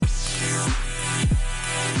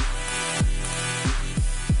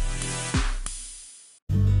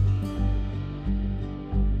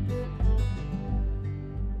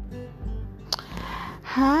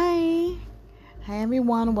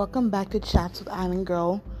everyone. Welcome back to Chats with Island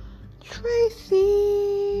Girl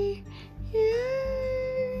Tracy.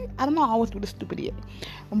 Yay! I don't know, I always do the stupid yet,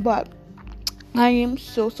 but I am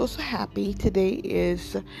so happy. Today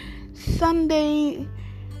is Sunday,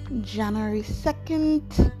 January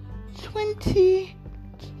 2nd,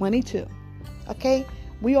 2022. Okay,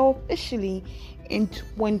 we are officially in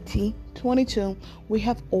 2022. We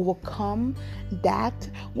have overcome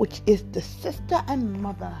that which is the sister and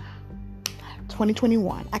mother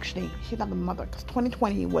 2021. Actually, she's not the mother, because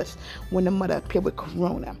 2020 was when the mother appeared with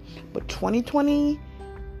Corona. But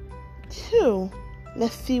 2022,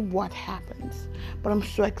 let's see what happens. But I'm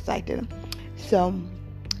so excited. So,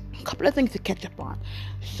 a couple of things to catch up on.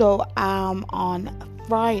 So, on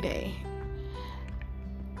Friday,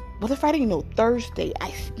 was it Friday? No, Thursday,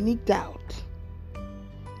 I sneaked out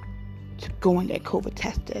to go and get COVID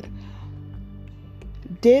tested.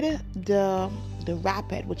 Did the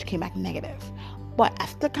rapid, which came back negative, but I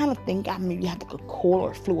still kind of think I maybe have like a cold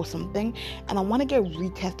or flu or something, and I want to get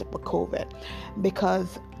retested for COVID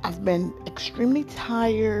because I've been extremely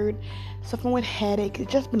tired, suffering with headaches.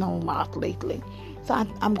 It's just been a lot lately. So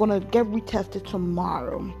I'm gonna get retested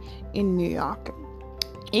tomorrow in New York,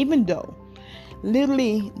 even though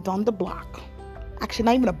literally down the block, actually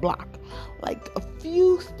not even a block, like a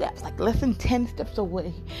few steps, like less than 10 steps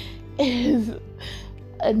away, is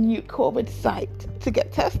a new COVID site to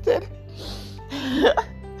get tested.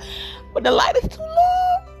 But the line is too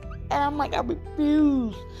long, and I'm like, I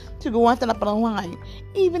refuse to go and stand up on a line,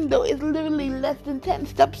 even though it's literally less than 10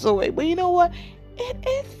 steps away. But you know what? It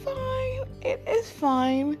is fine. It is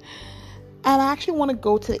fine. And I actually want to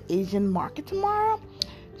go to the Asian market tomorrow.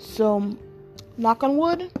 So, knock on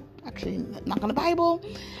wood. Actually, knock on the Bible.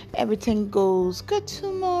 Everything goes good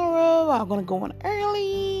tomorrow. I'm going to go in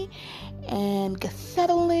early and get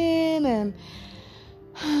settled in and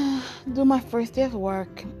do my first day of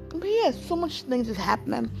work. But yeah, so much things is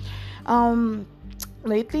happening.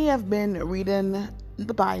 Lately I've been reading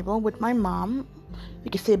the Bible with my mom.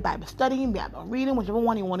 You can say Bible study, Bible reading, whichever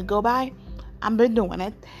one you want to go by. I've been doing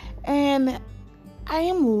it, and I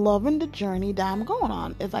am loving the journey that I'm going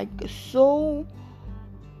on. It's like so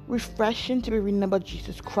refreshing to be reading about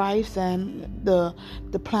Jesus Christ and the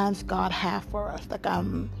plans God has for us. Like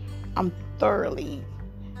I'm thoroughly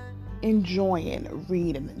enjoying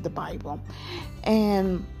reading the Bible.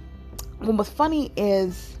 And what was funny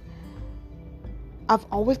is I've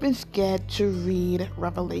always been scared to read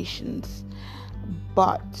Revelations,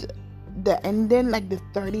 but the ending, like the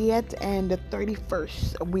 30th and the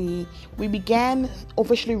 31st, we began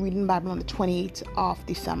officially reading the Bible on the 28th of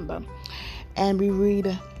December, and we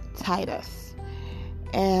read Titus,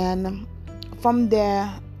 and from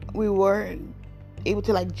there we were able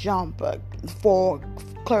to like jump for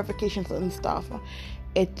clarifications and stuff.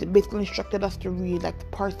 It basically instructed us to read like the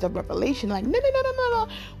parts of Revelation. Like no,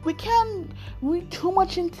 we can't read too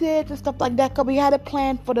much into it and stuff like that, because we had a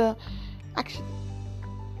plan for the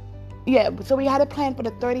so we had a plan for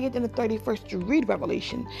the 30th and the 31st to read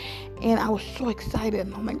Revelation, and I was so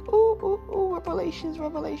excited. I'm like, ooh, Revelations.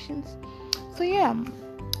 So yeah,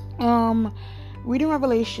 reading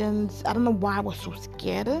Revelations. I don't know why I was so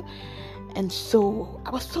scared, and so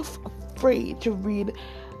I was so afraid to read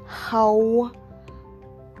how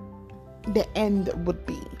the end would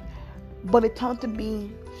be, but it turned out to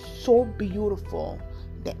be so beautiful,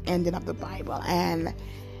 the ending of the Bible. And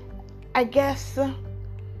I guess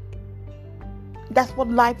that's what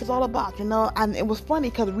life is all about, you know. And it was funny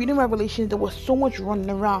because reading Revelation, there was so much running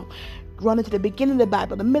to the beginning of the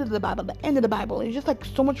Bible, the middle of the Bible, the end of the Bible. It's just like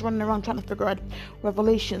so much running around trying to figure out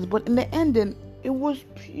Revelations. But in the ending, it was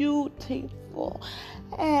beautiful.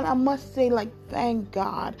 And I must say, like, thank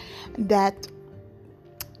God that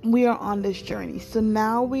we are on this journey. So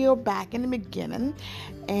now we are back in the beginning,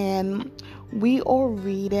 and we are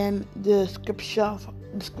reading the scripture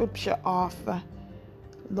of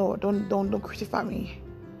Lord. Don't crucify me.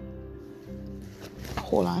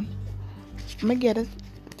 Hold on, I'm gonna get it.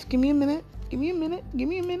 Just give me a minute.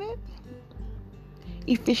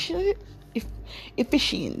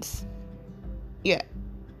 Ephesians. Yeah,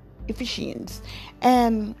 Ephesians.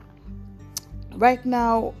 And right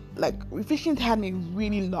now, like, Ephesians had me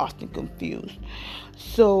really lost and confused.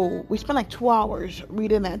 So we spent like 2 hours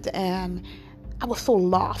reading it, and I was so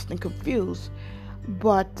lost and confused.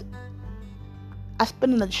 But I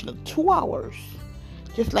spent an additional 2 hours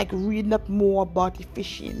just like reading up more about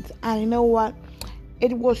Ephesians. And you know what?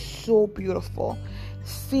 It was so beautiful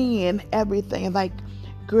seeing everything. Like,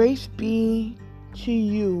 grace be to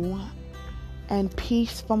you and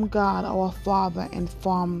peace from God our Father and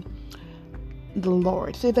from the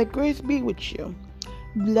Lord. Say that grace be with you.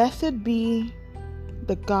 Blessed be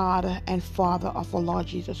the God and Father of our Lord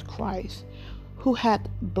Jesus Christ, who had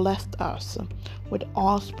blessed us with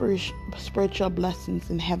all spiritual blessings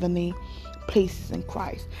in heavenly places in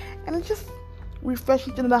Christ. And it's just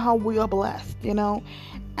refreshing to know how we are blessed,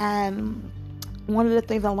 And one of the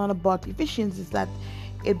things I learned about Ephesians is that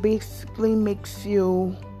it basically makes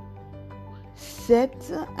you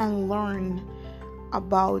sit and learn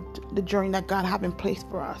about the journey that God has in place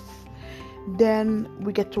for us. Then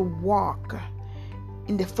we get to walk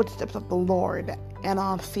in the footsteps of the Lord and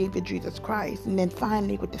our Savior Jesus Christ. And then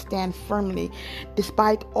finally we get to stand firmly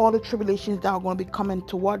despite all the tribulations that are going to be coming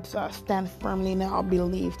towards us. Stand firmly in our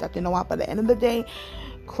beliefs that, what, by the end of the day,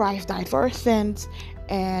 Christ died for our sins,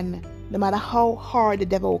 and no matter how hard the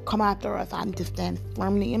devil will come after us, I need to stand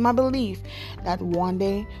firmly in my belief that one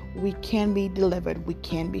day we can be delivered, we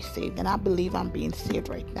can be saved. And I believe I'm being saved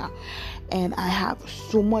right now. And I have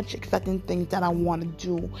so much exciting things that I want to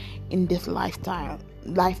do in this lifetime.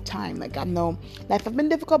 Like, I know life has been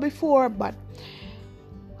difficult before, but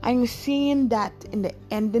I'm seeing that in the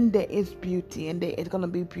ending there is beauty, and there is going to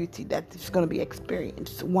be beauty that is going to be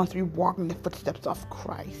experienced once we walk in the footsteps of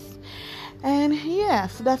Christ. And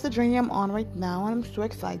so that's the journey I'm on right now, and I'm so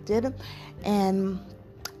excited. And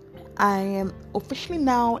I am officially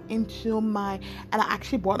now into and I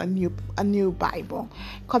actually bought a new Bible,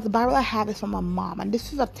 because the Bible I have is from my mom, and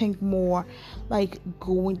this is, I think, more like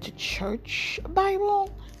going to church Bible,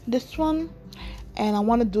 this one. And I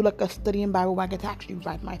want to do like a studying Bible where I get to actually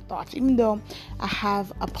write my thoughts, even though I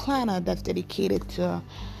have a planner that's dedicated to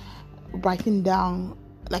writing down,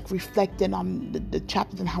 like reflecting on the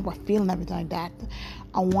chapters and how I feel and everything like that.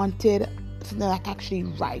 I wanted something that I can actually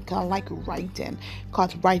write, because I like writing,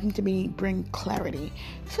 because writing to me brings clarity.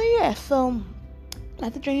 So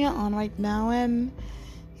that's the journey I'm on right now, and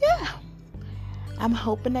I'm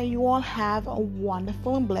hoping that you all have a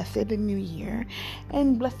wonderful and blessed new year,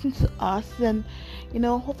 and blessings to us, and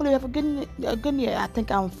hopefully you have a good year. I think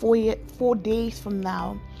 4 days from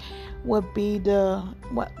now will be the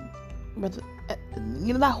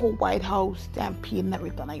that whole White House stampede and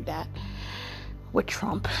everything like that with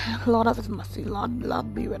Trump. Lord of His mercy,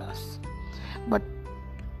 Lord be with us. But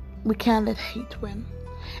we can't let hate win.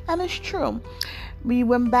 And it's true. We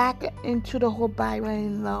went back into the whole Bible,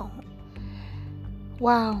 and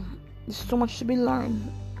wow, there's so much to be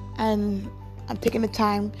learned. And I'm taking the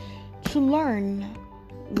time to learn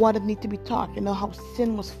what it needs to be taught. How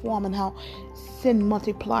sin was formed and how sin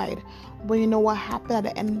multiplied. But what happened at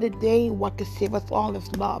the end of the day, what could save us all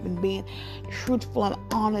is love and being truthful and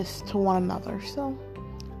honest to one another. So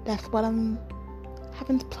that's what I'm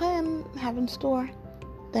having in store.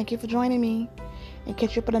 Thank you for joining me, and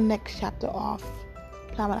catch you up for the next chapter of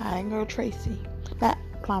Plan with Island Girl Tracy. Not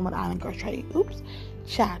Plan with Island Girl Tracy.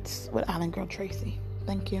 Chats with Island Girl Tracy.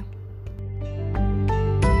 Thank you.